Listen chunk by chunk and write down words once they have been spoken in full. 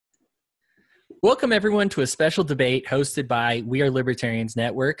Welcome, everyone, to a special debate hosted by We Are Libertarians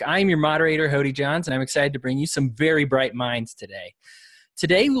Network. I'm your moderator, Hodey Johns, and I'm excited to bring you some very bright minds today.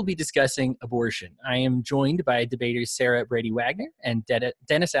 Today, we'll be discussing abortion. I am joined by debaters Sarah Brady Wagner and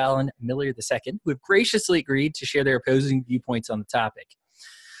Dennis Allen Miller II, who have graciously agreed to share their opposing viewpoints on the topic.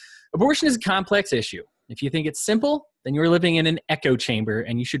 Abortion is a complex issue. If you think it's simple, then you're living in an echo chamber,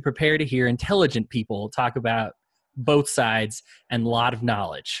 and you should prepare to hear intelligent people talk about both sides and a lot of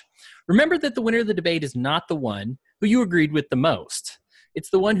knowledge. Remember that the winner of the debate is not the one who you agreed with the most. It's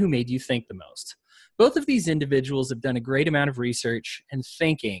the one who made you think the most. Both of these individuals have done a great amount of research and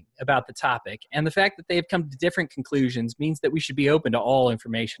thinking about the topic, and the fact that they have come to different conclusions means that we should be open to all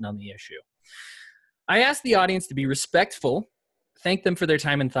information on the issue. I ask the audience to be respectful, thank them for their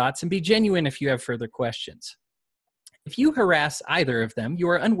time and thoughts, and be genuine if you have further questions. If you harass either of them, you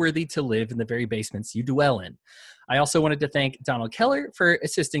are unworthy to live in the very basements you dwell in. I also wanted to thank Donald Keller for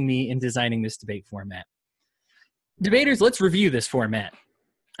assisting me in designing this debate format. Debaters, let's review this format.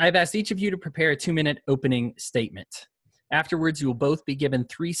 I've asked each of you to prepare a 2-minute opening statement. Afterwards, you will both be given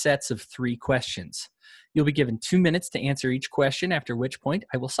 3 sets of 3 questions. You'll be given 2 minutes to answer each question, after which point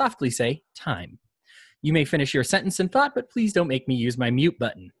I will softly say, time. You may finish your sentence in thought, but please don't make me use my mute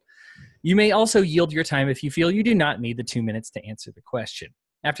button. You may also yield your time if you feel you do not need the 2 minutes to answer the question.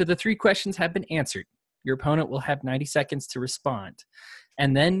 After the 3 questions have been answered, your opponent will have 90 seconds to respond.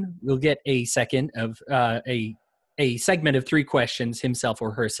 And then we'll get a segment of 3 questions, himself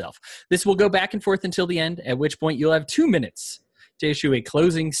or herself. This will go back and forth until the end, at which point you'll have 2 minutes to issue a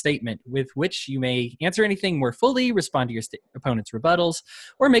closing statement with which you may answer anything more fully, respond to your opponent's rebuttals,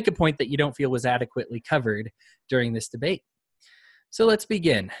 or make a point that you don't feel was adequately covered during this debate. So let's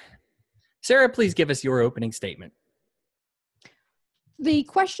begin. Sarah, please give us your opening statement. The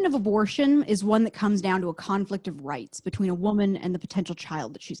question of abortion is one that comes down to a conflict of rights between a woman and the potential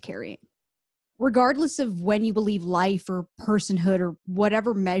child that she's carrying. Regardless of when you believe life or personhood or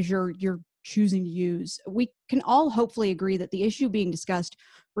whatever measure you're choosing to use, we can all hopefully agree that the issue being discussed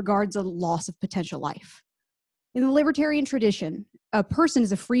regards a loss of potential life. In the libertarian tradition, a person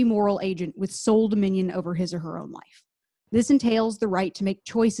is a free moral agent with sole dominion over his or her own life. This entails the right to make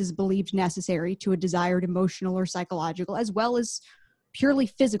choices believed necessary to a desired emotional or psychological, as well as purely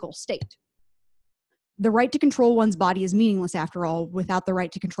physical state. The right to control one's body is meaningless, after all, without the right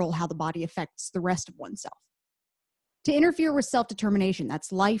to control how the body affects the rest of oneself. To interfere with self-determination,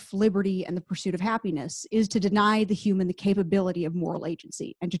 that's life, liberty, and the pursuit of happiness, is to deny the human the capability of moral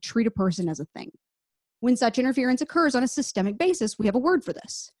agency and to treat a person as a thing. When such interference occurs on a systemic basis, we have a word for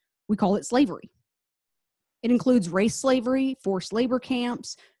this. We call it slavery. It includes race slavery, forced labor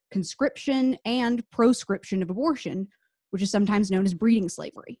camps, conscription, and proscription of abortion, which is sometimes known as breeding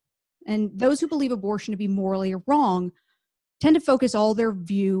slavery. And those who believe abortion to be morally wrong tend to focus all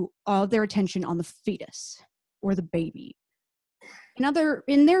their attention on the fetus or the baby.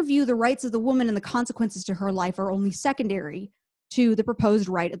 In their view, the rights of the woman and the consequences to her life are only secondary to the proposed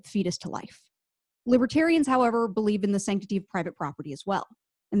right of the fetus to life. Libertarians, however, believe in the sanctity of private property as well.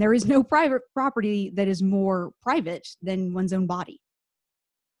 And there is no private property that is more private than one's own body.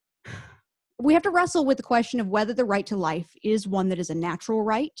 We have to wrestle with the question of whether the right to life is one that is a natural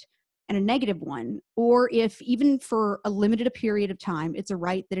right and a negative one, or if even for a limited period of time, it's a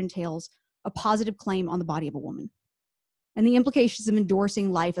right that entails a positive claim on the body of a woman. And the implications of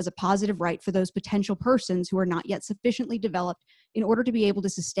endorsing life as a positive right for those potential persons who are not yet sufficiently developed in order to be able to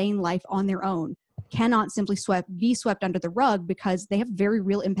sustain life on their own cannot simply be swept under the rug, because they have very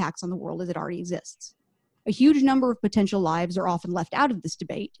real impacts on the world as it already exists. A huge number of potential lives are often left out of this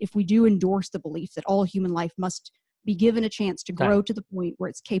debate if we do endorse the belief that all human life must be given a chance to grow to the point where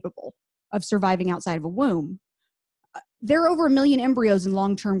it's capable of surviving outside of a womb. There are over 1 million embryos in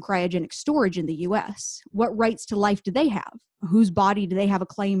long-term cryogenic storage in the U.S. What rights to life do they have? Whose body do they have a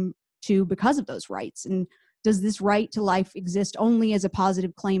claim to because of those rights? And does this right to life exist only as a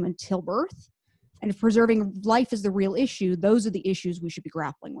positive claim until birth? And if preserving life is the real issue, those are the issues we should be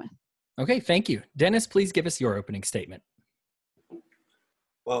grappling with. Okay, thank you. Dennis, please give us your opening statement.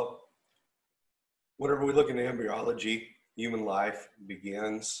 Well, whenever we look into embryology, human life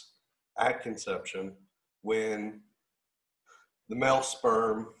begins at conception when the male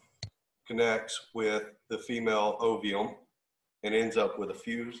sperm connects with the female ovum and ends up with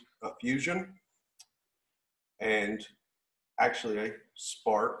a fusion and actually a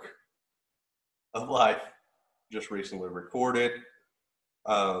spark of life just recently recorded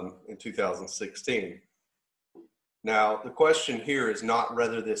in 2016. Now, the question here is not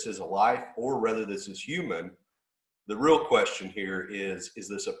whether this is a life or whether this is human. The real question here is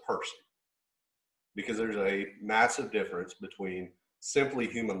this a person? Because there's a massive difference between simply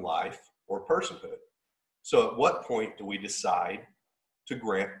human life or personhood. So at what point do we decide to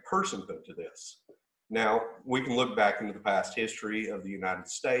grant personhood to this? Now, we can look back into the past history of the United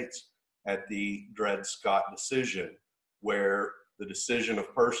States at the Dred Scott decision, where the decision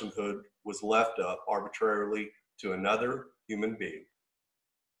of personhood was left up arbitrarily to another human being.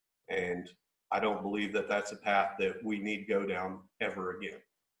 And I don't believe that that's a path that we need to go down ever again.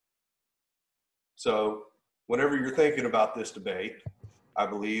 So whenever you're thinking about this debate, I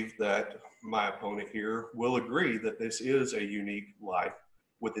believe that my opponent here will agree that this is a unique life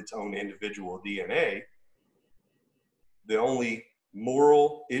with its own individual DNA. The only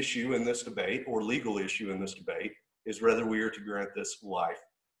moral issue in this debate, or legal issue in this debate, is whether we are to grant this life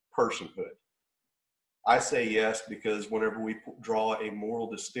personhood. I say yes because whenever we draw a moral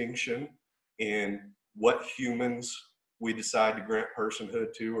distinction in what humans we decide to grant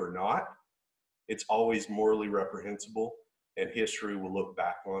personhood to or not, it's always morally reprehensible, and history will look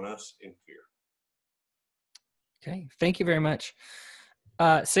back on us in fear. Okay, thank you very much.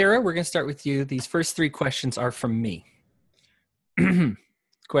 Sarah, we're going to start with you. These first three questions are from me.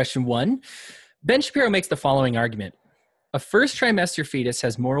 Question 1. Ben Shapiro makes the following argument. A first trimester fetus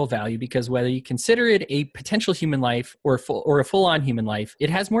has moral value because whether you consider it a potential human life or a full-on human life, it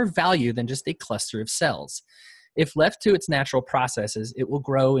has more value than just a cluster of cells. If left to its natural processes, it will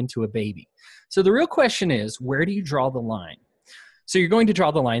grow into a baby. So the real question is, where do you draw the line? So you're going to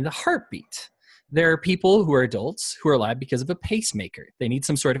draw the line, the heartbeat. There are people who are adults who are alive because of a pacemaker. They need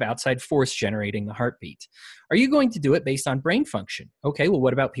some sort of outside force generating the heartbeat. Are you going to do it based on brain function? Okay, well,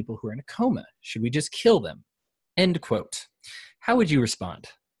 what about people who are in a coma? Should we just kill them? End quote. How would you respond?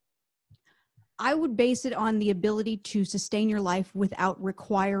 I would base it on the ability to sustain your life without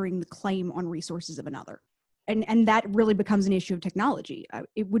requiring the claim on resources of another. And that really becomes an issue of technology.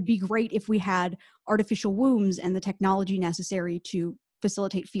 It would be great if we had artificial wombs and the technology necessary to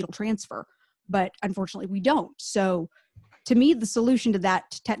facilitate fetal transfer, but unfortunately we don't. So to me, the solution to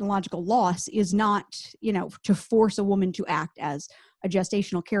that technological loss is not, to force a woman to act as a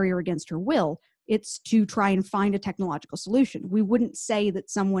gestational carrier against her will. It's to try and find a technological solution. We wouldn't say that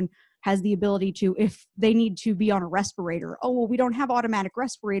someone has the ability to, if they need to be on a respirator, oh, well, we don't have automatic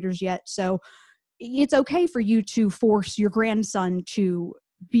respirators yet, so it's okay for you to force your grandson to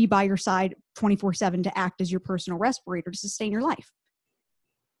be by your side 24/7 to act as your personal respirator to sustain your life.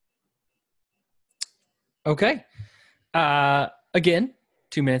 Okay. Again,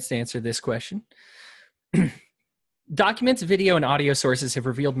 2 minutes to answer this question. Documents, video, and audio sources have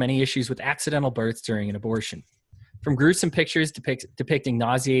revealed many issues with accidental births during an abortion. From gruesome pictures depicting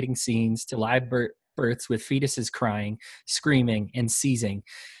nauseating scenes to live births with fetuses crying, screaming, and seizing,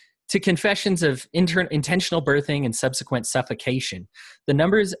 to confessions of intentional birthing and subsequent suffocation, the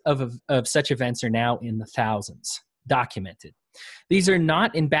numbers of such events are now in the thousands, documented. These are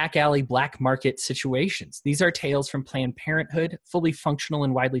not in back alley black market situations. These are tales from Planned Parenthood, fully functional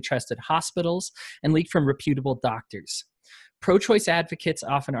and widely trusted hospitals, and leaked from reputable doctors. Pro-choice advocates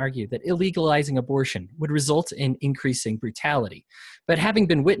often argue that illegalizing abortion would result in increasing brutality. But having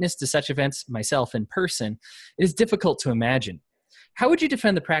been witness to such events myself in person, it is difficult to imagine. How would you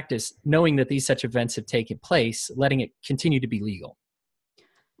defend the practice knowing that these such events have taken place, letting it continue to be legal?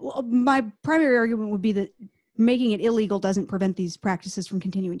 Well, my primary argument would be that making it illegal doesn't prevent these practices from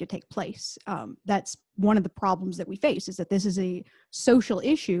continuing to take place. That's one of the problems that we face, is that this is a social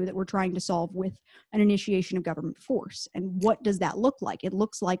issue that we're trying to solve with an initiation of government force. And what does that look like? It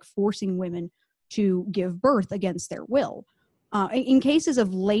looks like forcing women to give birth against their will. In cases of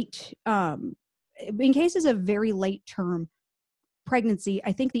very late term pregnancy,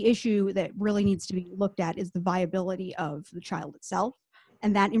 I think the issue that really needs to be looked at is the viability of the child itself.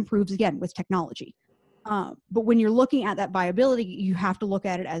 And that improves, again, with technology. But when you're looking at that viability, you have to look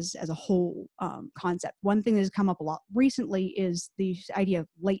at it as a whole concept. One thing that has come up a lot recently is the idea of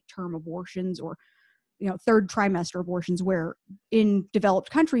late-term abortions, or third trimester abortions, where in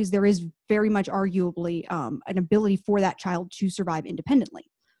developed countries there is very much arguably an ability for that child to survive independently.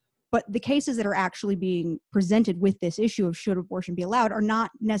 But the cases that are actually being presented with this issue of should abortion be allowed are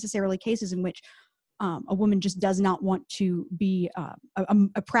not necessarily cases in which a woman just does not want to be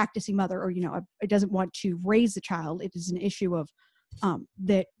a practicing mother, or doesn't want to raise the child. It is an issue of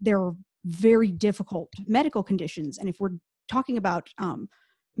that there are very difficult medical conditions, and if we're talking about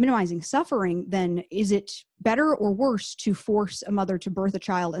minimizing suffering, then is it better or worse to force a mother to birth a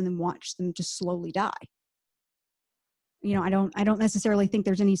child and then watch them just slowly die? I don't necessarily think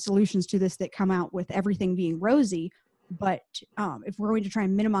there's any solutions to this that come out with everything being rosy. But if we're going to try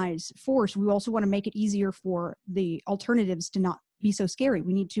and minimize force, we also want to make it easier for the alternatives to not be so scary.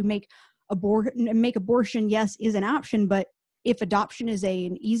 We need to make abortion, yes, is an option, but if adoption is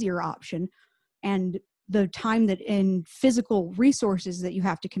an easier option, and the time that in physical resources that you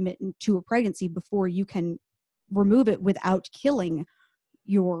have to commit to a pregnancy before you can remove it without killing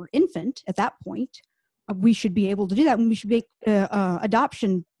your infant at that point, we should be able to do that, and we should make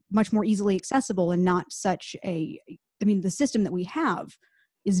adoption much more easily accessible and not such a, I mean, the system that we have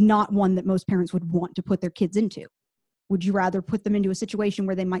is not one that most parents would want to put their kids into. Would you rather put them into a situation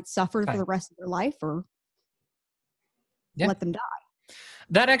where they might suffer for the rest of their life, or let them die?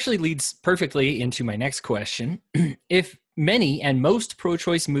 That actually leads perfectly into my next question. If many and most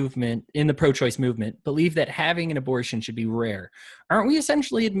pro-choice movement believe that having an abortion should be rare, aren't we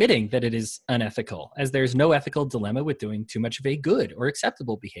essentially admitting that it is unethical, as there's no ethical dilemma with doing too much of a good or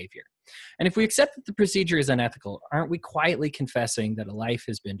acceptable behavior? And if we accept that the procedure is unethical, aren't we quietly confessing that a life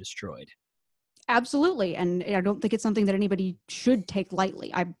has been destroyed? Absolutely. And I don't think it's something that anybody should take lightly.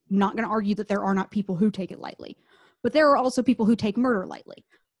 I'm not going to argue that there are not people who take it lightly, but there are also people who take murder lightly.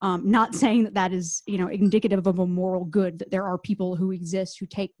 Not saying that that is, indicative of a moral good, that there are people who exist who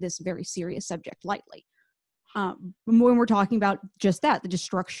take this very serious subject lightly. When we're talking about just that, the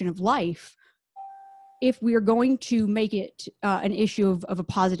destruction of life, if we are going to make it an issue of a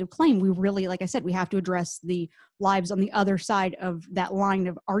positive claim, we really, like I said, we have to address the lives on the other side of that line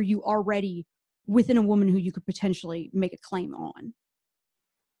of, are you already within a woman who you could potentially make a claim on?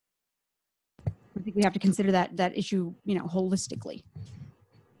 I think we have to consider that issue, holistically.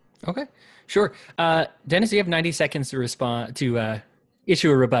 Okay, sure. Dennis, you have 90 seconds to respond, to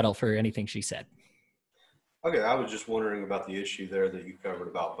issue a rebuttal for anything she said. Okay, I was just wondering about the issue there that you covered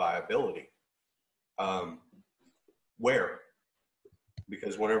about viability. Where?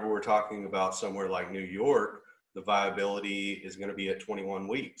 Because whenever we're talking about somewhere like New York, the viability is going to be at 21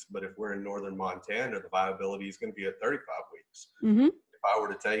 weeks. But if we're in northern Montana, the viability is going to be at 35 weeks. Mm-hmm. If I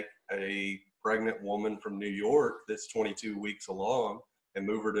were to take a pregnant woman from New York that's 22 weeks along and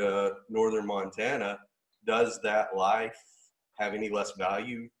move her to northern Montana, does that life have any less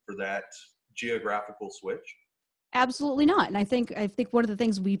value for that geographical switch? Absolutely not. And I think one of the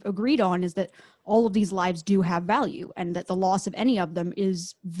things we've agreed on is that all of these lives do have value, and that the loss of any of them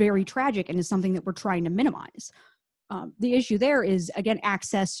is very tragic and is something that we're trying to minimize. The issue there is, again,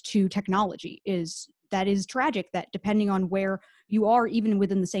 access to technology is tragic, that depending on where you are, even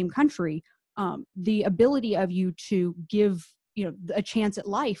within the same country, the ability of you to give, a chance at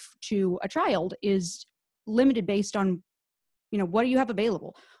life to a child is limited based on, what do you have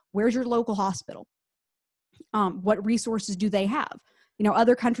available? Where's your local hospital? What resources do they have?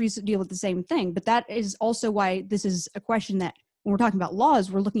 Other countries deal with the same thing, but that is also why this is a question that when we're talking about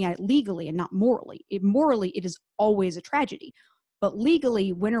laws, we're looking at it legally and not morally. Morally, it is always a tragedy, but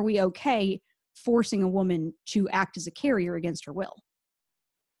legally, when are we okay forcing a woman to act as a carrier against her will?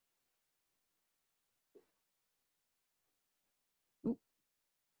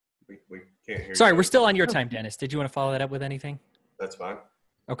 We can't hear. Sorry, we're still on your time, Dennis. Did you want to follow that up with anything? That's fine.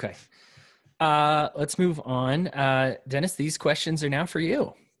 Okay. Let's move on. Dennis, these questions are now for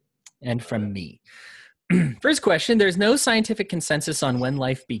you and from me. First question, there's no scientific consensus on when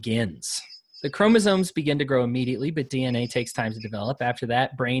life begins. The chromosomes begin to grow immediately, but DNA takes time to develop. After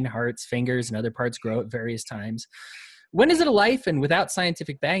that, brain, hearts, fingers, and other parts grow at various times. When is it a life? And without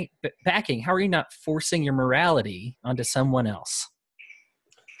scientific backing, how are you not forcing your morality onto someone else?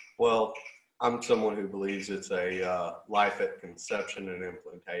 Well, I'm someone who believes it's a life at conception and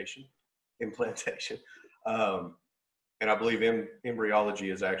implantation. And I believe embryology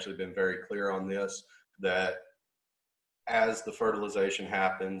has actually been very clear on this, that as the fertilization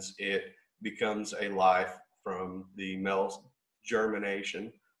happens, it becomes a life from the male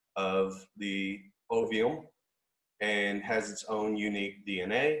germination of the ovum and has its own unique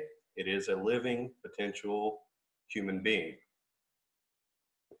DNA. It is a living, potential human being.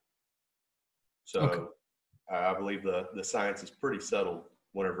 So okay. I believe the science is pretty settled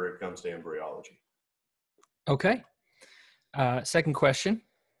whenever it comes to embryology. Okay. Second question.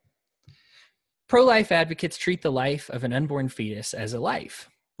 Pro-life advocates treat the life of an unborn fetus as a life,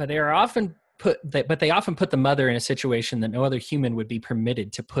 but they often put the mother in a situation that no other human would be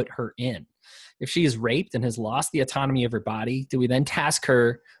permitted to put her in. If she is raped and has lost the autonomy of her body, do we then task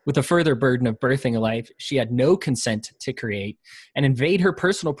her with a further burden of birthing a life she had no consent to create and invade her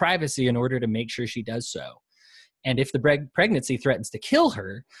personal privacy in order to make sure she does so? And if the pregnancy threatens to kill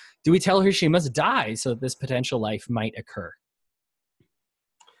her, do we tell her she must die so that this potential life might occur?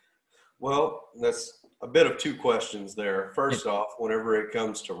 Well, that's a bit of two questions there. First off, whenever it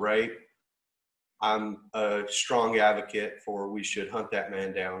comes to rape, I'm a strong advocate for we should hunt that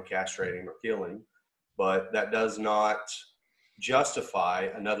man down, castrate him, or kill him. But that does not justify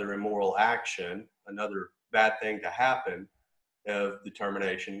another immoral action, another bad thing to happen of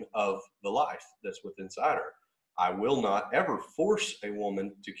determination of the life that's within inside her. I will not ever force a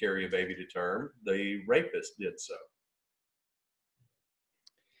woman to carry a baby to term. The rapist did so.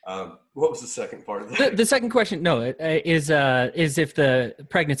 What was the second part of that? The second question, no, is if the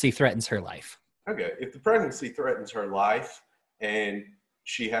pregnancy threatens her life. Okay, if the pregnancy threatens her life and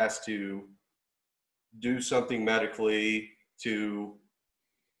she has to do something medically to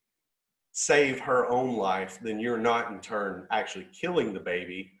save her own life, then you're not in turn actually killing the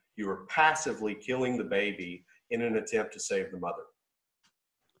baby. You are passively killing the baby in an attempt to save the mother.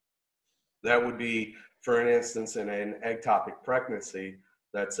 That would be, for an instance, in an ectopic pregnancy,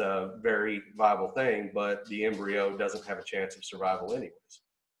 that's a very viable thing, but the embryo doesn't have a chance of survival anyways.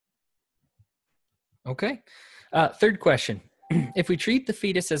 Okay. Third question. If we treat the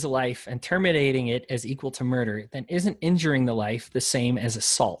fetus as a life and terminating it as equal to murder, then isn't injuring the life the same as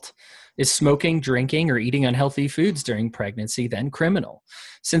assault? Is smoking, drinking, or eating unhealthy foods during pregnancy then criminal?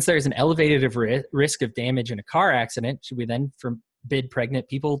 Since there's an elevated risk of damage in a car accident, should we then forbid pregnant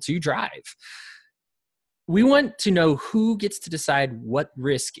people to drive? We want to know who gets to decide what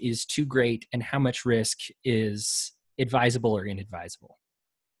risk is too great and how much risk is advisable or inadvisable.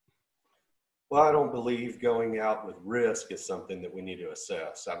 Well, I don't believe going out with risk is something that we need to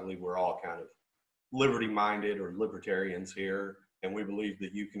assess. I believe we're all kind of liberty-minded or libertarians here, and we believe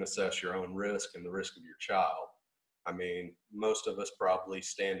that you can assess your own risk and the risk of your child. I mean, most of us probably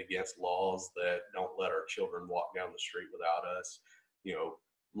stand against laws that don't let our children walk down the street without us. You know,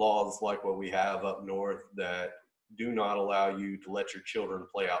 laws like what we have up north that do not allow you to let your children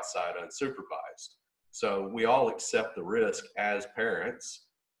play outside unsupervised. So we all accept the risk as parents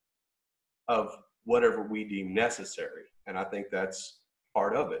of whatever we deem necessary. And I think that's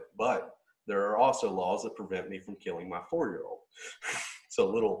part of it. But there are also laws that prevent me from killing my 4-year-old. It's a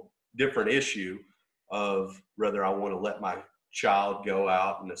little different issue of whether I want to let my child go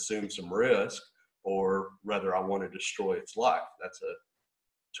out and assume some risk or whether I want to destroy its life. That's a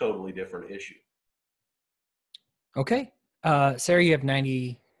totally different issue. Okay. Sarah, you have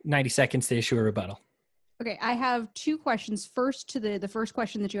 90 seconds to issue a rebuttal. Okay, I have two questions. First, to the first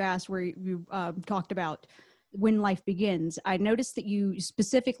question that you asked, where you talked about when life begins. I noticed that you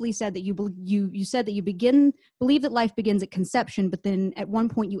specifically said that you said that you believe that life begins at conception, but then at one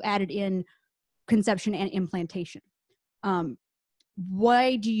point you added in conception and implantation.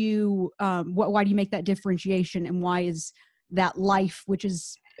 Why do you make that differentiation, and why is that life, which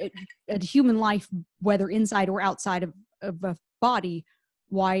is a human life, whether inside or outside of a body,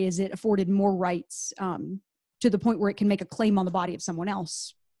 why is it afforded more rights to the point where it can make a claim on the body of someone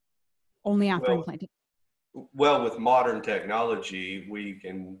else only after implanting? Well, with modern technology, we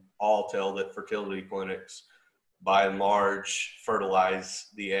can all tell that fertility clinics, by and large, fertilize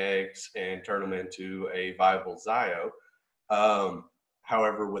the eggs and turn them into a viable zygote.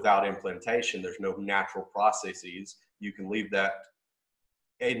 However, without implantation, there's no natural processes. You can leave that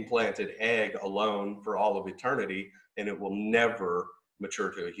implanted egg alone for all of eternity, and it will never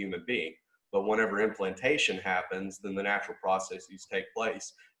mature to a human being. But whenever implantation happens, then the natural processes take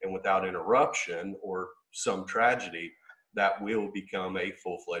place, and without interruption or some tragedy, that will become a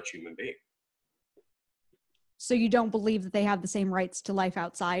full-fledged human being. So you don't believe that they have the same rights to life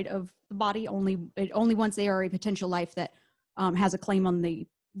outside of the body, only once they are a potential life that has a claim on the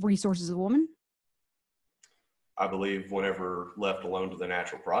resources of a woman? I believe whenever left alone to the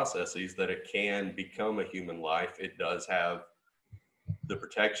natural processes, that it can become a human life. It does have the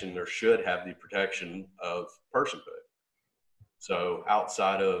protection, or should have the protection, of personhood. So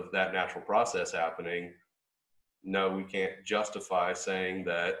outside of that natural process happening, no, we can't justify saying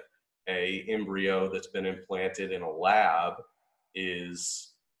that a embryo that's been implanted in a lab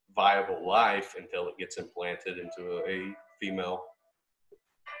is viable life until it gets implanted into a female.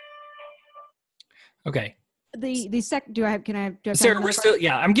 Okay. The second, can I have Sarah, we're still,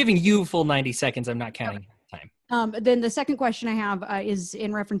 I'm giving you full 90 seconds. I'm not counting time. Then the second question I have is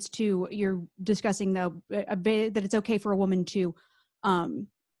in reference to, you're discussing that it's okay for a woman to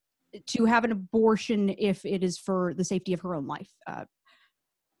have an abortion if it is for the safety of her own life.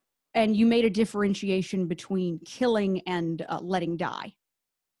 And you made a differentiation between killing and letting die.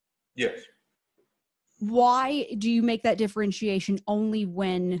 Yes. Why do you make that differentiation only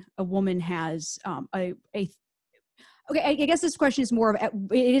when a woman has okay, I guess this question is more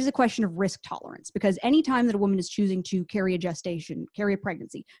of, it is a question of risk tolerance, because anytime that a woman is choosing to carry a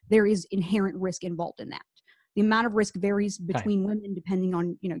pregnancy, there is inherent risk involved in that. The amount of risk varies between women depending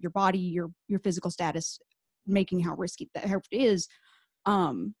on, your body, your physical status, making how risky that is.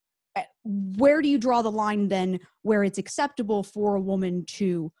 Where do you draw the line then where it's acceptable for a woman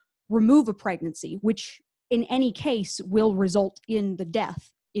to remove a pregnancy, which in any case will result in the death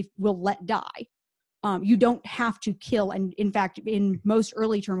if will let die. You don't have to kill. And in fact, in most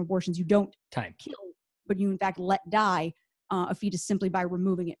early term abortions, you don't kill, but you in fact let die a fetus simply by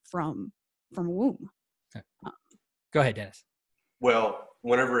removing it from a womb. Okay. Go ahead, Dennis. Well,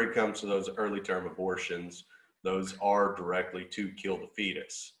 whenever it comes to those early term abortions, those are directly to kill the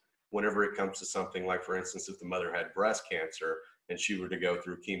fetus. Whenever it comes to something like, for instance, if the mother had breast cancer and she were to go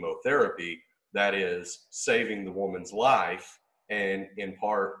through chemotherapy, that is saving the woman's life, and in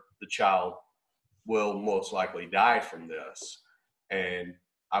part, the child will most likely die from this. And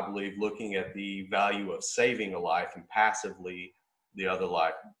I believe looking at the value of saving a life and passively the other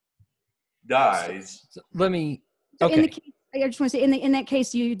life dies. Let me, okay. In the case, I just want to say, in that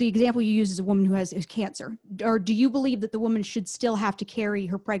case, the example you use is a woman who has cancer. Or do you believe that the woman should still have to carry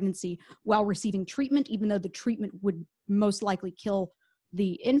her pregnancy while receiving treatment, even though the treatment would most likely kill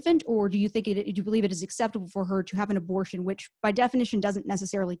the infant? Or do you believe it is acceptable for her to have an abortion, which by definition doesn't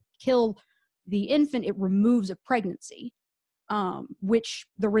necessarily kill the infant, it removes a pregnancy, which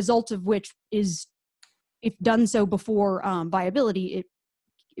the result of which is, if done so before viability, it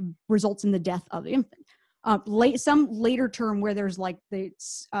results in the death of the infant. Some later term where there's like there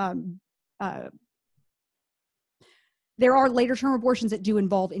are later term abortions that do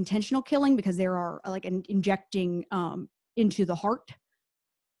involve intentional killing because there are like injecting into the heart.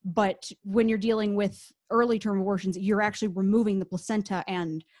 But when you're dealing with early term abortions, you're actually removing the placenta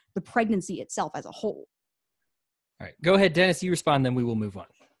and the pregnancy itself as a whole. All right, go ahead, Dennis, you respond, then we will move on.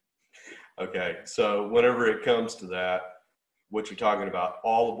 Okay, so whenever it comes to that, what you're talking about,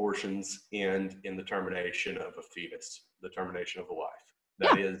 all abortions end in the termination of a fetus, the termination of a life.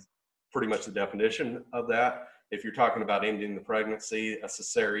 That is pretty much the definition of that. If you're talking about ending the pregnancy, a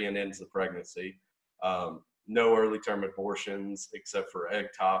cesarean ends the pregnancy. No early term abortions except for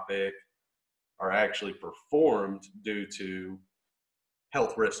ectopic are actually performed due to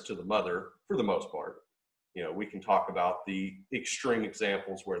health risk to the mother for the most part. You know, we can talk about the extreme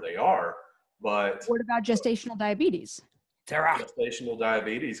examples where they are, but what about gestational diabetes? Sarah. Gestational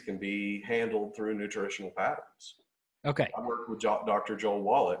diabetes can be handled through nutritional patterns. Okay. I work with Dr. Joel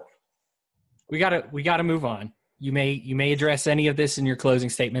Wallach. We gotta move on. You may address any of this in your closing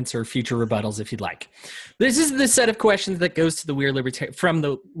statements or future rebuttals if you'd like. This is the set of questions that goes to the from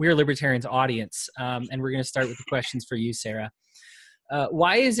the We're Libertarians audience, and we're going to start with the questions for you, Sarah.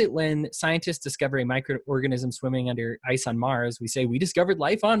 Why is it when scientists discover a microorganism swimming under ice on Mars, we say we discovered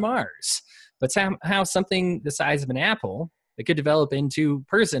life on Mars, but somehow something the size of an apple that could develop into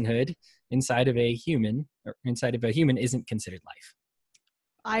personhood inside of a human isn't considered life?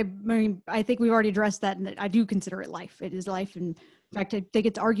 I mean, I think we've already addressed that, and I do consider it life. It is life. And in fact, I think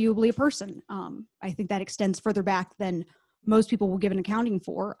it's arguably a person. I think that extends further back than most people will give an accounting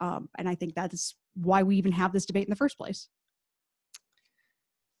for. And I think that's why we even have this debate in the first place.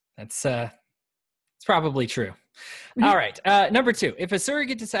 It's probably true. All right. Number 2, if a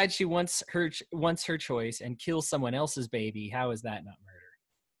surrogate decides she wants her choice and kills someone else's baby, how is that not murder?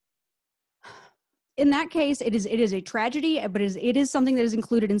 In that case, it is a tragedy, but it is something that is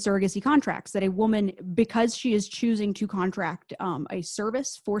included in surrogacy contracts, that a woman, because she is choosing to contract a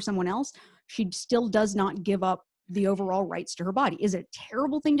service for someone else, she still does not give up the overall rights to her body. Is it a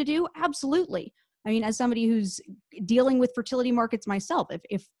terrible thing to do? Absolutely. I mean, as somebody who's dealing with fertility markets myself,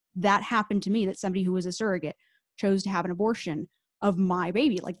 if that happened to me, that somebody who was a surrogate chose to have an abortion of my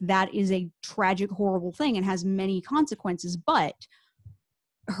baby, like that is a tragic, horrible thing and has many consequences, but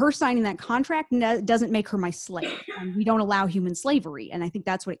her signing that contract doesn't make her my slave. And we don't allow human slavery. And I think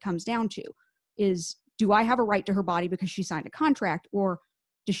that's what it comes down to is, do I have a right to her body because she signed a contract, or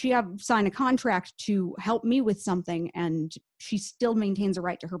does she sign a contract to help me with something and she still maintains a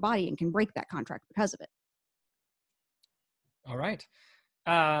right to her body and can break that contract because of it? All right.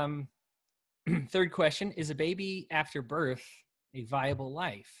 Third question, is a baby after birth a viable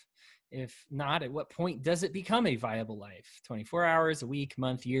life? If not, at what point does it become a viable life? 24 hours, a week,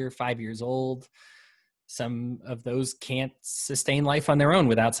 month, year, 5 years old. Some of those can't sustain life on their own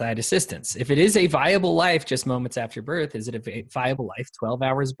with outside assistance. If it is a viable life just moments after birth, is it a viable life 12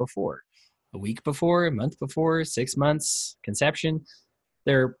 hours before, a week before, a month before, 6 months, conception?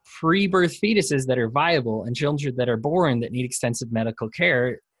 There are pre-birth fetuses that are viable and children that are born that need extensive medical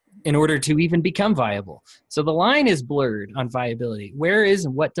care in order to even become viable. So the line is blurred on viability. Where is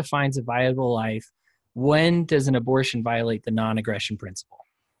and what defines a viable life? When does an abortion violate the non-aggression principle?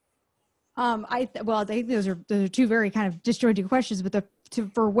 I think those are two very kind of disjointed questions, but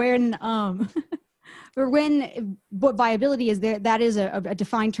for when what viability is there, that is a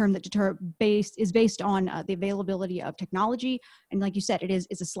defined term that is based on the availability of technology. And like you said,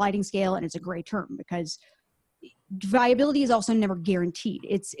 it's a sliding scale and it's a gray term, because viability is also never guaranteed.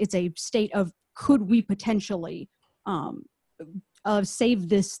 It's a state of, could we potentially save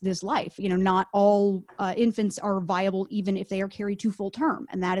this life? You know, not all infants are viable even if they are carried to full term,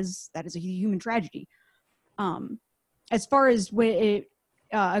 and that is a human tragedy. As far as violating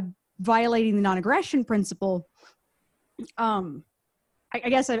the non-aggression principle, I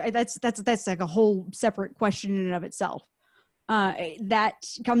guess that's like a whole separate question in and of itself. That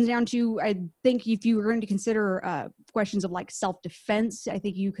comes down to, I think, if you were going to consider questions of like self-defense, I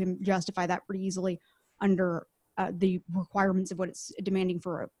think you can justify that pretty easily under the requirements of what it's demanding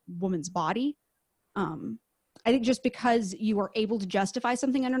for a woman's body. I think just because you are able to justify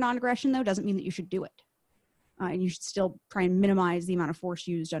something under non-aggression, though, doesn't mean that you should do it. And you should still try and minimize the amount of force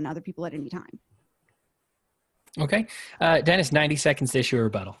used on other people at any time. Okay. Dennis, 90 seconds to issue a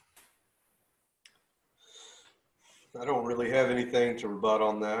rebuttal. I don't really have anything to rebut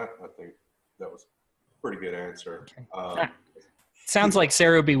on that. I think that was a pretty good answer. Okay. Sounds like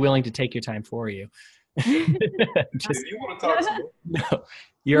Sarah would be willing to take your time for you. If you want to talk to me. No,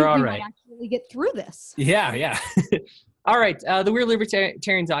 you're all right. We might actually get through this. Yeah. All right. The We're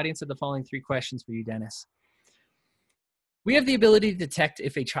Libertarians audience have the following 3 questions for you, Dennis. We have the ability to detect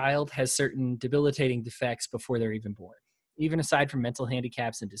if a child has certain debilitating defects before they're even born. Even aside from mental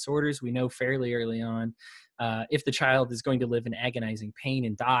handicaps and disorders, we know fairly early on if the child is going to live in agonizing pain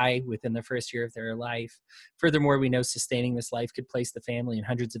and die within the first year of their life. Furthermore, we know sustaining this life could place the family in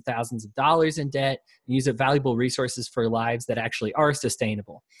hundreds of thousands of dollars in debt and use up valuable resources for lives that actually are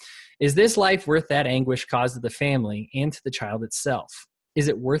sustainable. Is this life worth that anguish caused to the family and to the child itself? Is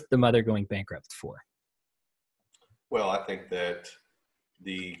it worth the mother going bankrupt for? Well, I think that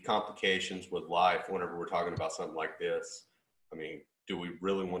the complications with life, whenever we're talking about something like this, I mean, do we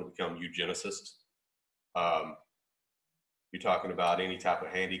really want to become eugenicists? You're talking about any type of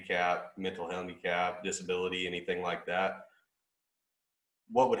handicap, mental handicap, disability, anything like that.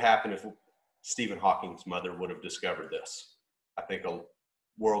 What would happen if Stephen Hawking's mother would have discovered this? I think a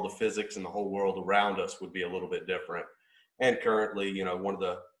world of physics and the whole world around us would be a little bit different. And currently, you know, one of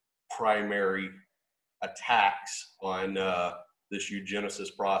the primary attacks on this eugenesis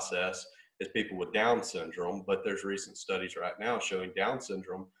process is people with Down syndrome, but there's recent studies right now showing Down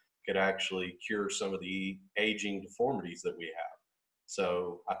syndrome could actually cure some of the aging deformities that we have.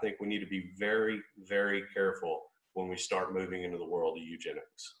 So I think we need to be very, very careful when we start moving into the world of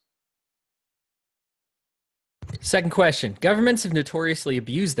eugenics. Second question. Governments have notoriously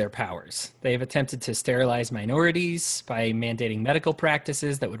abused their powers. They have attempted to sterilize minorities by mandating medical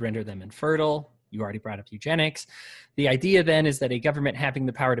practices that would render them infertile. You already brought up eugenics. The idea then is that a government having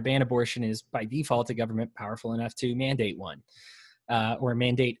the power to ban abortion is by default a government powerful enough to mandate one or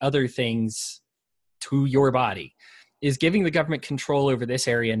mandate other things to your body. Is giving the government control over this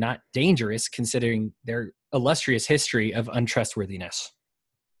area not dangerous considering their illustrious history of untrustworthiness?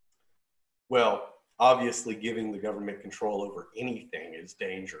 Well, obviously giving the government control over anything is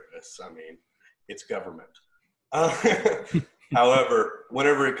dangerous. I mean, it's government. However,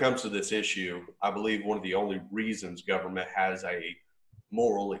 whenever it comes to this issue, I believe one of the only reasons government has a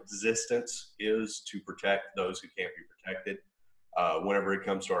moral existence is to protect those who can't be protected. Whenever it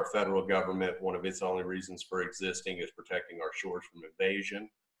comes to our federal government, one of its only reasons for existing is protecting our shores from invasion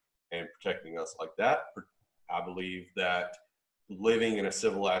and protecting us like that. I believe that living in a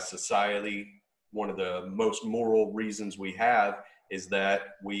civilized society, one of the most moral reasons we have is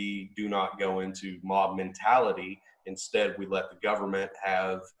that we do not go into mob mentality. Instead, we let the government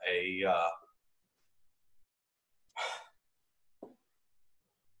have a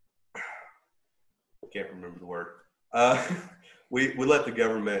can't remember the word. We let the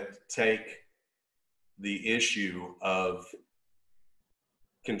government take the issue of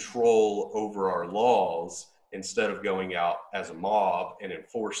control over our laws instead of going out as a mob and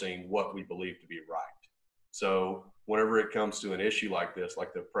enforcing what we believe to be right. So whenever it comes to an issue like this,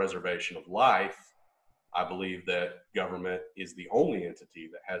 like the preservation of life, I believe that government is the only entity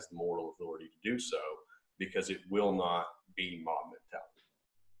that has the moral authority to do so because it will not be mob mentality.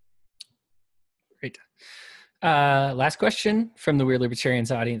 Great. Last question from the Weird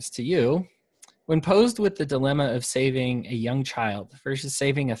Libertarians audience to you. When posed with the dilemma of saving a young child versus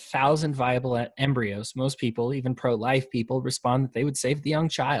saving 1,000 viable embryos, most people, even pro-life people, respond that they would save the young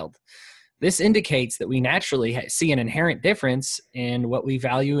child. This indicates that we naturally see an inherent difference in what we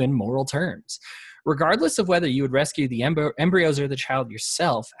value in moral terms. Regardless of whether you would rescue the embryos or the child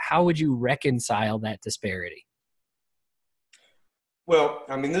yourself, how would you reconcile that disparity? Well,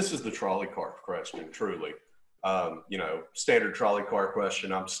 I mean, this is the trolley car question, truly. Standard trolley car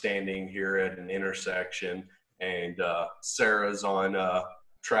question. I'm standing here at an intersection and Sarah's on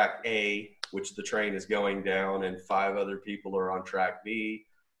track A which the train is going down and 5 other people are on track B.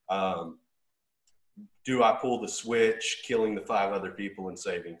 Do I pull the switch, killing the 5 other people and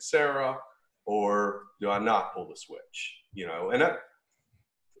saving Sarah, or do I not pull the switch? You know, and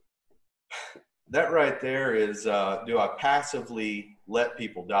that right there is, do I passively let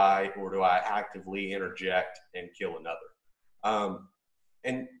people die, or do I actively interject and kill another?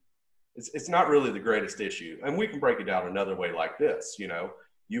 And it's not really the greatest issue. And we can break it down another way like this. You know,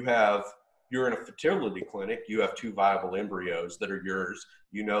 you're in a fertility clinic, you have 2 viable embryos that are yours.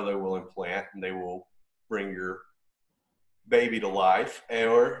 You know they will implant and they will bring your baby to life.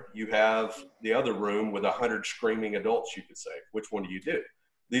 Or you have the other room with 100 screaming adults you could save. Which one do you do?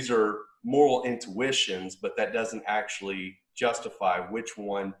 These are moral intuitions, but that doesn't actually justify which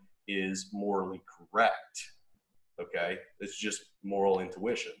one is morally correct. Okay? It's just moral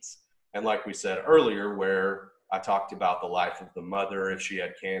intuitions. And like we said earlier, where I talked about the life of the mother if she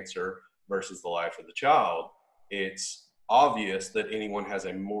had cancer versus the life of the child, it's obvious that anyone has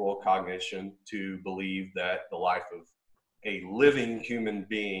a moral cognition to believe that the life of a living human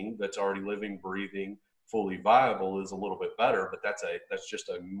being that's already living, breathing, fully viable is a little bit better, but that's just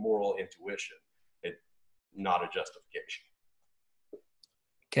a moral intuition. It's not a justification.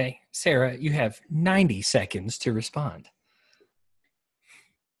 Okay, Sarah, you have 90 seconds to respond.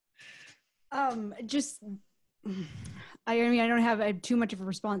 I mean, I don't have too much of a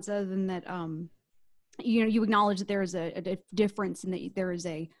response other than that, you know, you acknowledge that there is a difference and that there is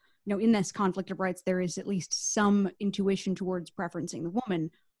a, you know, in this conflict of rights, there is at least some intuition towards preferencing the woman.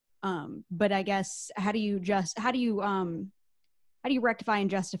 But I guess, how do you rectify and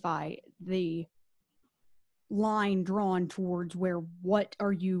justify the line drawn towards what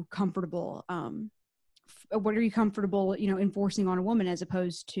are you comfortable, you know, enforcing on a woman as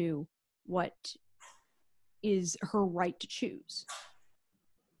opposed to what is her right to choose?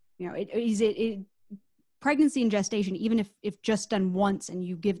 You know, pregnancy and gestation, even if just done once and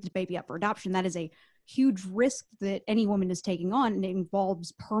you give the baby up for adoption, that is a huge risk that any woman is taking on, and it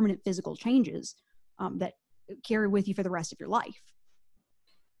involves permanent physical changes that carry with you for the rest of your life.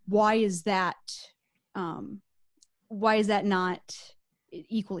 Why is that not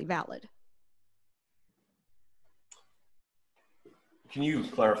equally valid? Can you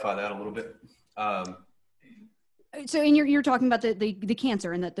clarify that a little bit? So, and you're talking about the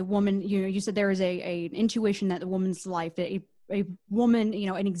cancer, and that the woman, you know, you said there is an intuition that the woman's life, a woman, you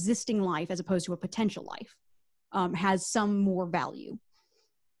know, an existing life as opposed to a potential life, has some more value.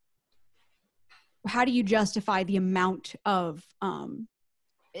 How do you justify the amount that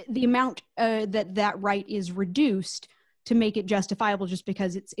right is reduced to make it justifiable, just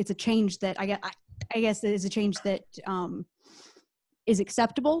because it's a change that I guess is a change that is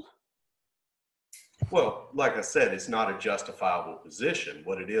acceptable? Well, like I said, it's not a justifiable position.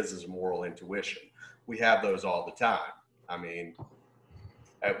 What it is a moral intuition. We have those all the time. I mean,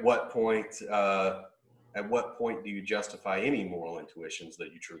 at what point do you justify any moral intuitions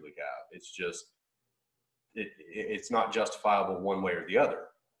that you truly have? It's just, it's not justifiable one way or the other.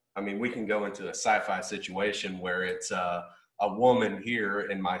 I mean, we can go into a sci-fi situation where it's a woman here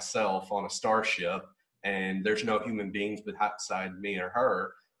and myself on a starship, and there's no human beings beside me or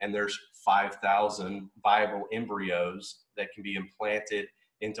her, and there's 5,000 viable embryos that can be implanted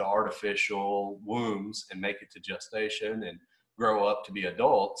into artificial wombs and make it to gestation and grow up to be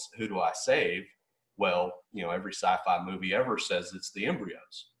adults. Who do I save? Well, you know, every sci-fi movie ever says it's the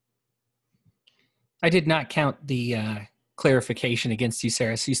embryos. I did not count the clarification against you,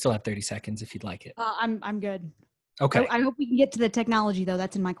 Sarah, so you still have 30 seconds if you'd like it. I'm good. Okay. I hope we can get to the technology, though.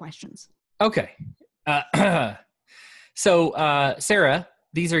 That's in my questions. Okay. So, Sarah,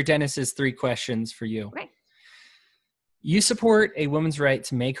 these are Dennis's 3 questions for you. Okay. You support a woman's right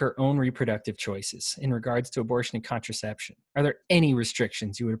to make her own reproductive choices in regards to abortion and contraception. Are there any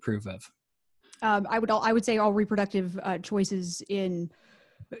restrictions you would approve of? I would say all reproductive choices in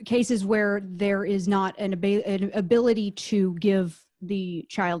cases where there is not an ability to give the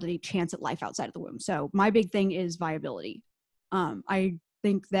child a chance at life outside of the womb. So my big thing is viability. I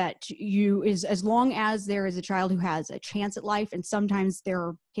think that as long as there is a child who has a chance at life, and sometimes there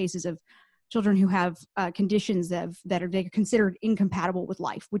are cases of children who have conditions that are considered incompatible with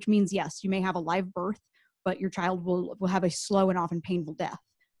life, which means, yes, you may have a live birth, but your child will have a slow and often painful death.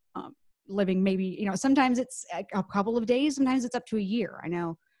 Living maybe, you know, sometimes it's a couple of days, sometimes it's up to a year, I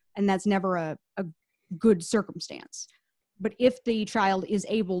know, and that's never a good circumstance. But if the child is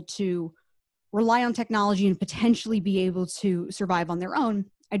able to rely on technology and potentially be able to survive on their own,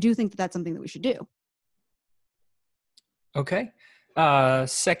 I do think that that's something that we should do. Okay.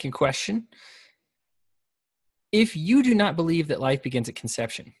 Second question. If you do not believe that life begins at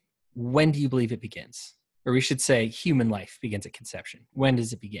conception, when do you believe it begins? Or we should say human life begins at conception. When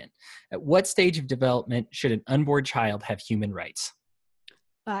does it begin? At what stage of development should an unborn child have human rights?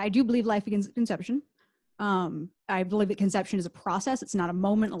 I do believe life begins at conception. I believe that conception is a process. It's not a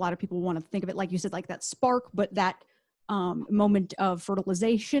moment. A lot of people want to think of it, like you said, like that spark, but that moment of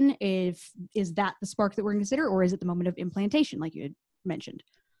fertilization, is that the spark that we're going to consider, or is it the moment of implantation, like you had mentioned?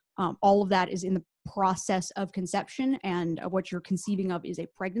 All of that is in the process of conception, and what you're conceiving of is a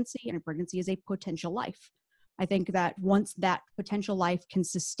pregnancy, and a pregnancy is a potential life. I think that once that potential life can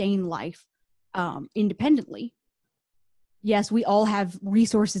sustain life independently, yes, we all have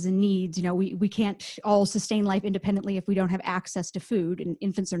resources and needs. You know, we can't all sustain life independently if we don't have access to food, and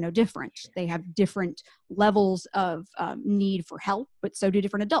infants are no different. They have different levels of need for help, but so do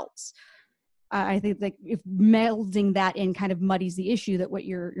different adults. I think that if melding that in kind of muddies the issue, that what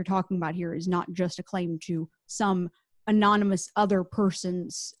you're talking about here is not just a claim to some anonymous other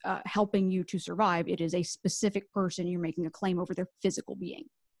person's helping you to survive. It is a specific person. You're making a claim over their physical being.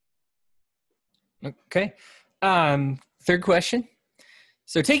 Okay. Third question.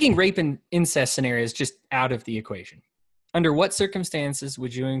 So taking rape and incest scenarios just out of the equation, under what circumstances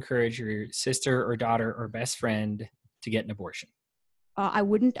would you encourage your sister or daughter or best friend to get an abortion? I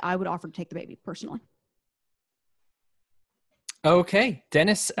wouldn't. I would offer to take the baby personally. Okay.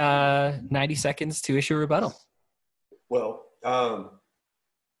 Dennis, 90 seconds to issue a rebuttal. Well,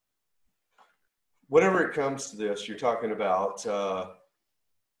 whenever it comes to this, you're talking about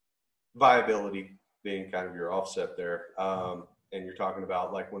viability being kind of your offset there. And you're talking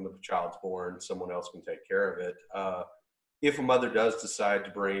about like when the child's born, someone else can take care of it. If a mother does decide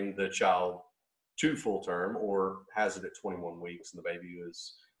to bring the child to full term or has it at 21 weeks and the baby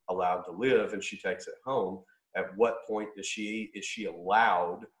is allowed to live and she takes it home, at what point is she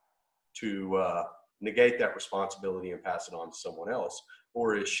allowed to negate that responsibility and pass it on to someone else?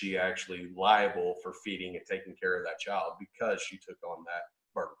 Or is she actually liable for feeding and taking care of that child because she took on that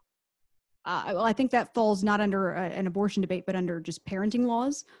burden? Well, I think that falls not under an abortion debate, but under just parenting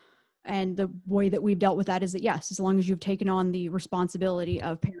laws. And the way that we've dealt with that is that, yes, as long as you've taken on the responsibility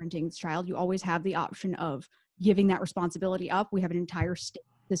of parenting this child, you always have the option of giving that responsibility up. We have an entire state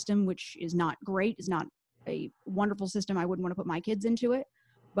system, which is not great, is not a wonderful system. I wouldn't want to put my kids into it,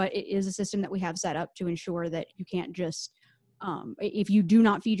 but it is a system that we have set up to ensure that you can't just, if you do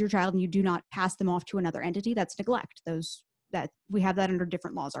not feed your child and you do not pass them off to another entity, that's neglect. That we have that under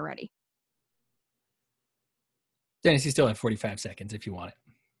different laws already. Dennis, you still have 45 seconds if you want it.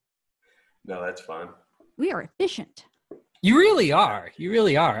 No, that's fine. We are efficient. You really are. You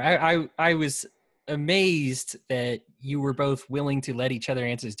really are. I was amazed that you were both willing to let each other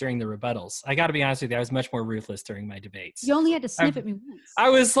answers during the rebuttals. I got to be honest with you, I was much more ruthless during my debates. You only had to sniff at me once. I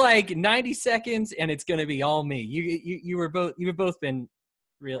was like 90 seconds, and it's going to be all me. You've both been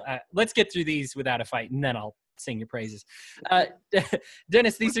real. Let's get through these without a fight, and then I'll sing your praises.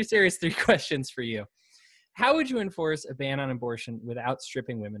 Dennis, these are serious 3 questions for you. How would you enforce a ban on abortion without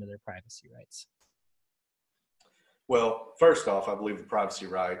stripping women of their privacy rights? Well, first off, I believe the privacy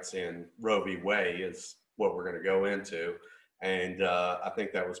rights in Roe v. Wade is what we're going to go into. And I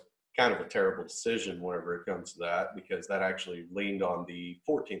think that was kind of a terrible decision whenever it comes to that, because that actually leaned on the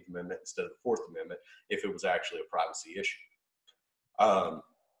 14th Amendment instead of the 4th Amendment if it was actually a privacy issue.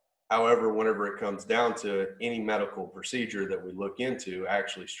 However, whenever it comes down to it, any medical procedure that we look into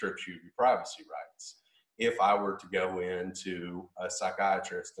actually strips you of your privacy rights. If I were to go into a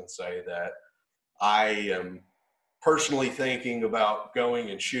psychiatrist and say that I am personally thinking about going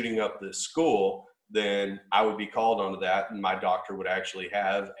and shooting up this school, then I would be called onto that, and my doctor would actually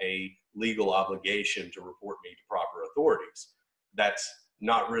have a legal obligation to report me to proper authorities. That's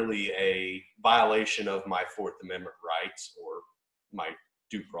not really a violation of my 4th Amendment rights or my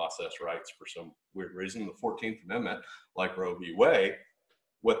due process rights for some weird reason. The 14th Amendment, like Roe v. Wade,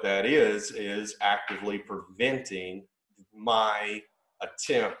 what that is actively preventing my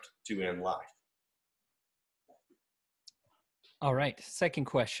attempt to end life. All right. Second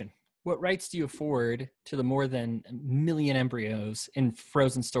question. What rights do you afford to the more than 1 million embryos in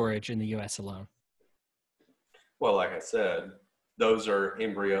frozen storage in the U.S. alone? Well, like I said, those are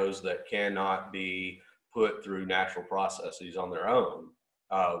embryos that cannot be put through natural processes on their own.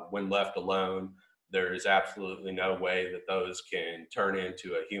 When left alone, there is absolutely no way that those can turn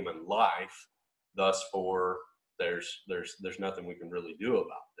into a human life. Thus, there's nothing we can really do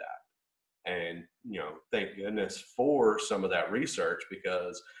about that. And, thank goodness for some of that research,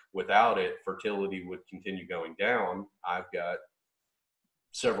 because without it, fertility would continue going down. I've got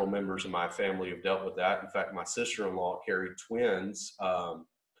several members of my family who've dealt with that. In fact, my sister-in-law carried twins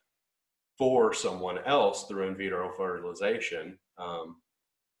for someone else through in vitro fertilization.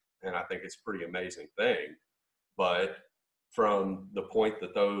 and I think it's a pretty amazing thing. But from the point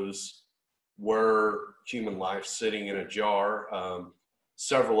that those were human life sitting in a jar,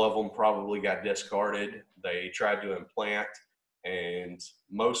 several of them probably got discarded. They tried to implant, and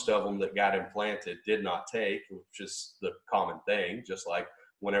most of them that got implanted did not take, which is the common thing. Just like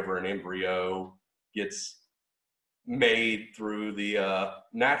whenever an embryo gets made through the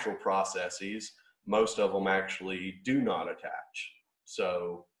natural processes, most of them actually do not attach.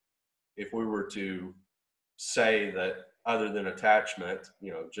 So if we were to say that other than attachment,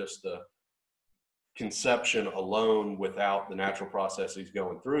 just the conception alone without the natural processes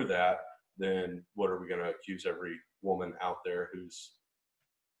going through that, then what are we going to accuse every woman out there who's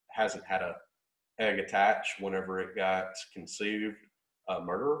hasn't had a egg attach whenever it got conceived, a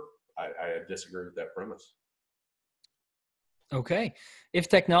murderer? I disagree with that premise. Okay. If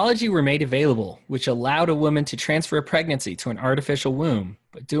technology were made available, which allowed a woman to transfer a pregnancy to an artificial womb,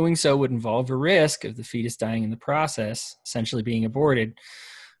 but doing so would involve a risk of the fetus dying in the process, essentially being aborted,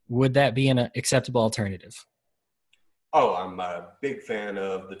 would that be an acceptable alternative? Oh, I'm a big fan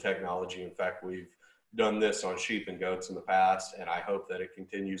of the technology. In fact, we've done this on sheep and goats in the past, and I hope that it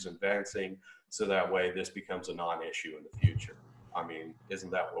continues advancing so that way this becomes a non-issue in the future. I mean,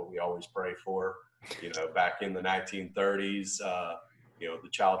 isn't that what we always pray for? Back in the 1930s, the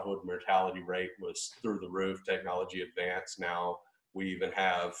childhood mortality rate was through the roof. Technology advanced. Now we even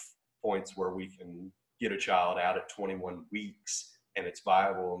have points where we can get a child out at 21 weeks and it's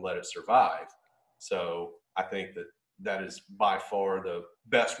viable and let it survive. So I think that is by far the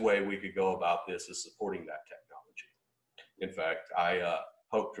best way we could go about this, is supporting that technology. In fact, I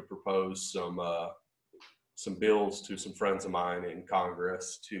hope to propose some bills to some friends of mine in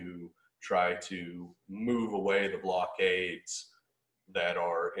Congress to try to move away the blockades that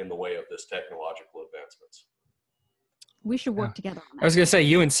are in the way of this technological advancements. We should work together on that. I was going to say,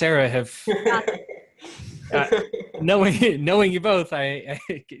 you and Sarah have, knowing you both, I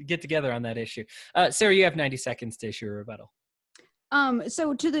get together on that issue. Sarah, you have 90 seconds to issue a rebuttal.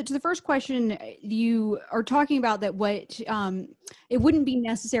 So to the first question, you are talking about that it wouldn't be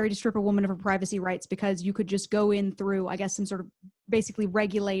necessary to strip a woman of her privacy rights because you could just go in through, I guess, some sort of basically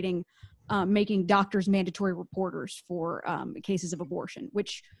regulating, making doctors mandatory reporters for cases of abortion,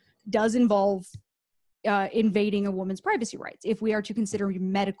 which does involve invading a woman's privacy rights. If we are to consider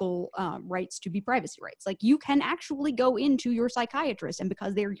medical rights to be privacy rights, like you can actually go into your psychiatrist, and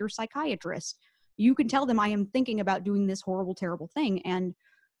because they're your psychiatrist, you can tell them, I am thinking about doing this horrible, terrible thing. And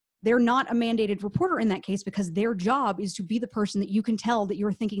they're not a mandated reporter in that case, because their job is to be the person that you can tell that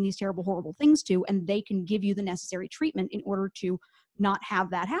you're thinking these terrible, horrible things to, and they can give you the necessary treatment in order to not have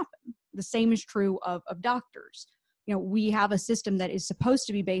that happen. The same is true of doctors. We have a system that is supposed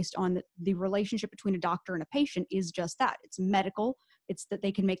to be based on the relationship between a doctor and a patient is just that. It's medical. It's that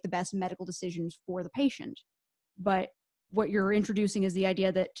they can make the best medical decisions for the patient. But what you're introducing is the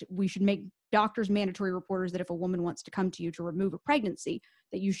idea that we should make doctors mandatory reporters, that if a woman wants to come to you to remove a pregnancy,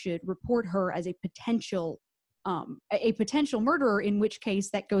 that you should report her as a potential murderer, in which case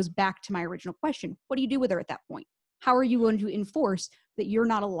that goes back to my original question. What do you do with her at that point? How are you going to enforce that you're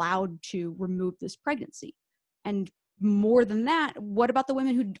not allowed to remove this pregnancy? And more than that, what about the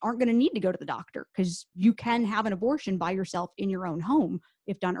women who aren't going to need to go to the doctor? Because you can have an abortion by yourself in your own home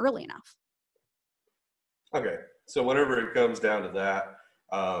if done early enough. Okay, so whenever it comes down to that,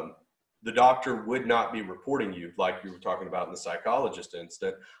 the doctor would not be reporting you like you were talking about in the psychologist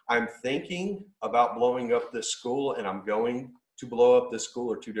instant. I'm thinking about blowing up this school and I'm going to blow up this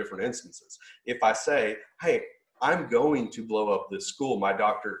school are two different instances. If I say, hey, I'm going to blow up this school, my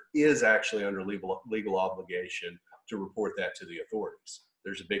doctor is actually under legal obligation to report that to the authorities.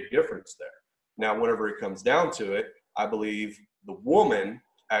 There's a big difference there. Now, whenever it comes down to it, I believe the woman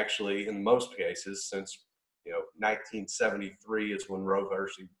actually, in most cases, since 1973 is when Roe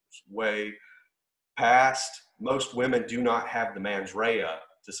versus Wade passed, most women do not have the mens rea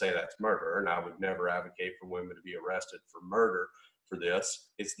to say that's murder, and I would never advocate for women to be arrested for murder for this.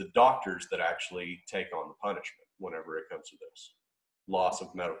 It's the doctors that actually take on the punishment whenever it comes to this. Loss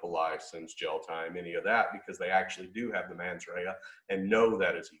of medical license, jail time, any of that, because they actually do have the mens rea and know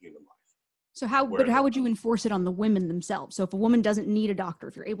that is a human life. So how would you enforce it on the women themselves? So if a woman doesn't need a doctor,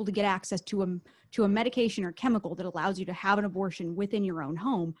 if you're able to get access to a medication or chemical that allows you to have an abortion within your own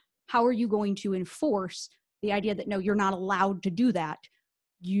home, how are you going to enforce the idea that, no, you're not allowed to do that?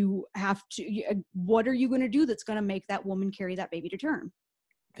 You have to, what are you going to do that's going to make that woman carry that baby to term?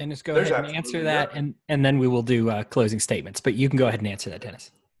 Dennis, go ahead and answer that, and then we will do closing statements. But you can go ahead and answer that,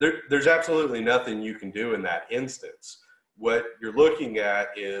 Dennis. There's absolutely nothing you can do in that instance. What you're looking at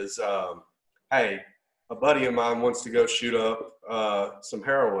is, hey, a buddy of mine wants to go shoot up some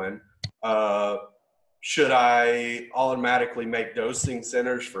heroin. Should I automatically make dosing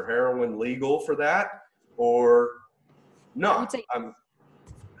centers for heroin legal for that, or no? I would say I'm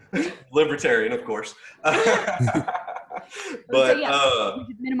libertarian, of course. But you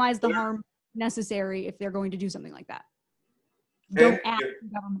should minimize the harm necessary if they're going to do something like that. Don't act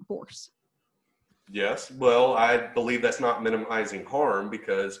government force. Yes, well, I believe that's not minimizing harm,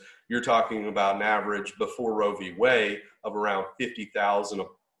 because you're talking about an average before Roe v. Wade of around 50,000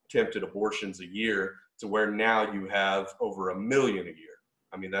 attempted abortions a year, to where now you have over 1 million a year.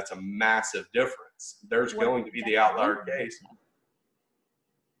 I mean, that's a massive difference. There's going to be the outlier case.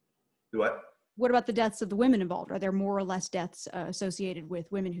 What? What about the deaths of the women involved? Are there more or less deaths associated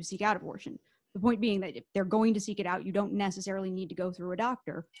with women who seek out abortion? The point being that if they're going to seek it out, you don't necessarily need to go through a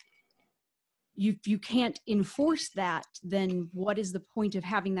doctor. If you can't enforce that, then what is the point of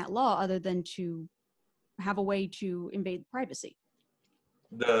having that law other than to have a way to invade privacy?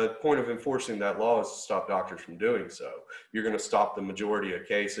 The point of enforcing that law is to stop doctors from doing so. You're going to stop the majority of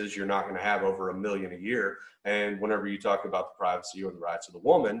cases. You're not going to have over 1 million a year. And whenever you talk about the privacy or the rights of the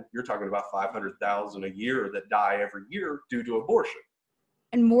woman, you're talking about 500,000 a year that die every year due to abortion.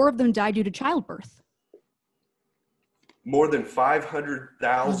 And more of them die due to childbirth. More than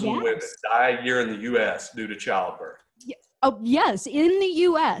 500,000 Yes. women die a year in the U.S. due to childbirth. Oh, yes. In the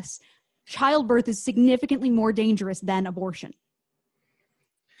U.S., childbirth is significantly more dangerous than abortion.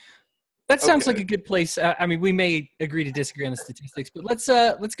 That sounds like a good place. I mean, we may agree to disagree on the statistics, but let's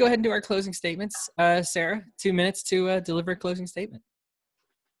go ahead and do our closing statements. Sarah, 2 minutes to deliver a closing statement.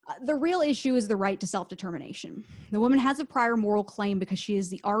 The real issue is the right to self-determination. The woman has a prior moral claim because she is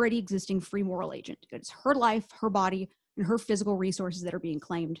the already existing free moral agent. It's her life, her body, and her physical resources that are being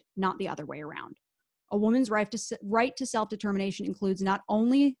claimed, not the other way around. A woman's right to self-determination includes not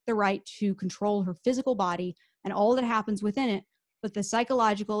only the right to control her physical body and all that happens within it, but the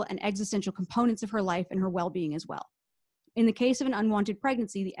psychological and existential components of her life and her well-being as well. In the case of an unwanted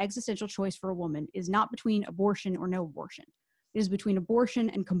pregnancy, the existential choice for a woman is not between abortion or no abortion. It is between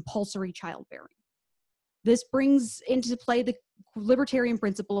abortion and compulsory childbearing. This brings into play the libertarian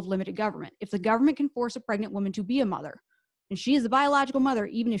principle of limited government. If the government can force a pregnant woman to be a mother, and she is the biological mother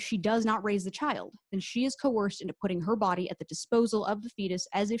even if she does not raise the child, then she is coerced into putting her body at the disposal of the fetus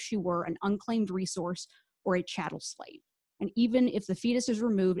as if she were an unclaimed resource or a chattel slave. And even if the fetus is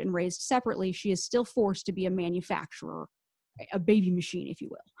removed and raised separately, she is still forced to be a manufacturer, a baby machine, if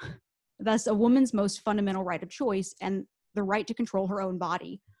you will. Thus, a woman's most fundamental right of choice and the right to control her own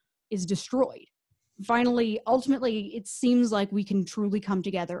body is destroyed. Finally, ultimately, it seems like we can truly come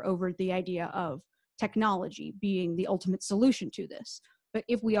together over the idea of technology being the ultimate solution to this. But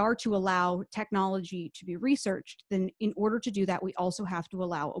if we are to allow technology to be researched, then in order to do that, we also have to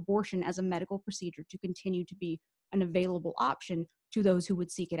allow abortion as a medical procedure to continue to be an available option to those who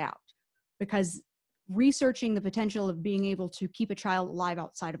would seek it out. Because researching the potential of being able to keep a child alive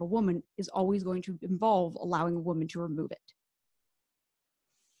outside of a woman is always going to involve allowing a woman to remove it.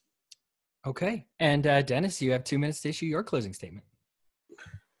 Okay. And Dennis, you have 2 minutes to issue your closing statement.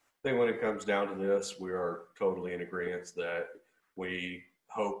 I think when it comes down to this, we are totally in agreement that we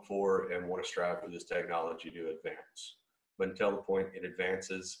hope for and want to strive for this technology to advance. But until the point it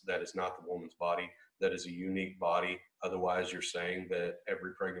advances, that is not the woman's body. That is a unique body. Otherwise, you're saying that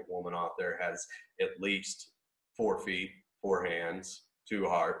every pregnant woman out there has at least 4 feet, 4 hands, 2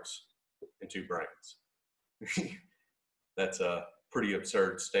 hearts, and 2 brains. That's a pretty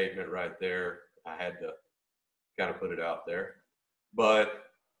absurd statement right there. I had to kind of put it out there. But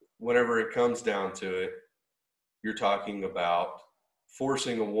whenever it comes down to it, you're talking about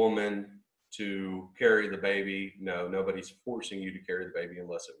forcing a woman to carry the baby. No, nobody's forcing you to carry the baby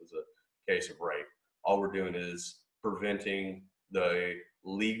unless it was a case of rape. All we're doing is preventing the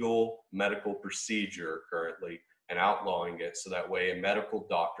legal medical procedure currently and outlawing it, so that way a medical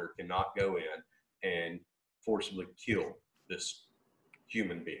doctor cannot go in and forcibly kill this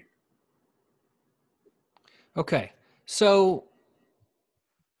human being. Okay. So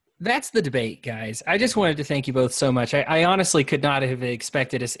that's the debate, guys. I just wanted to thank you both so much. I honestly could not have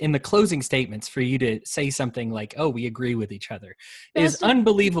expected us in the closing statements for you to say something like, "Oh, we agree with each other." It is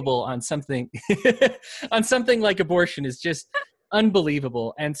unbelievable on something on something like abortion is just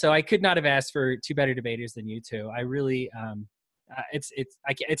unbelievable. And so I could not have asked for 2 better debaters than you two. I really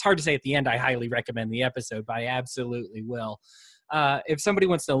it's hard to say at the end I highly recommend the episode, but I absolutely will. If somebody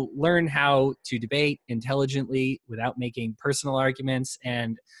wants to learn how to debate intelligently without making personal arguments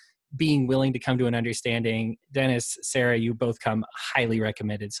and being willing to come to an understanding, Dennis, Sarah, you both come highly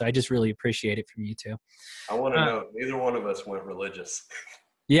recommended. So I just really appreciate it from you two. I want to know, neither one of us went religious.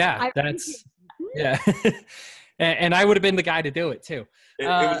 Yeah, that's Yeah. And I would have been the guy to do it too. It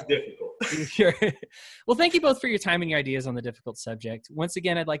was difficult. Sure. Well, thank you both for your time and your ideas on the difficult subject. Once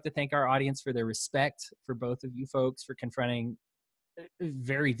again, I'd like to thank our audience for their respect for both of you folks for confronting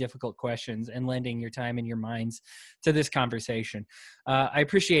very difficult questions and lending your time and your minds to this conversation. I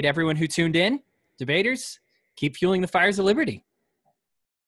appreciate everyone who tuned in. Debaters, keep fueling the fires of liberty.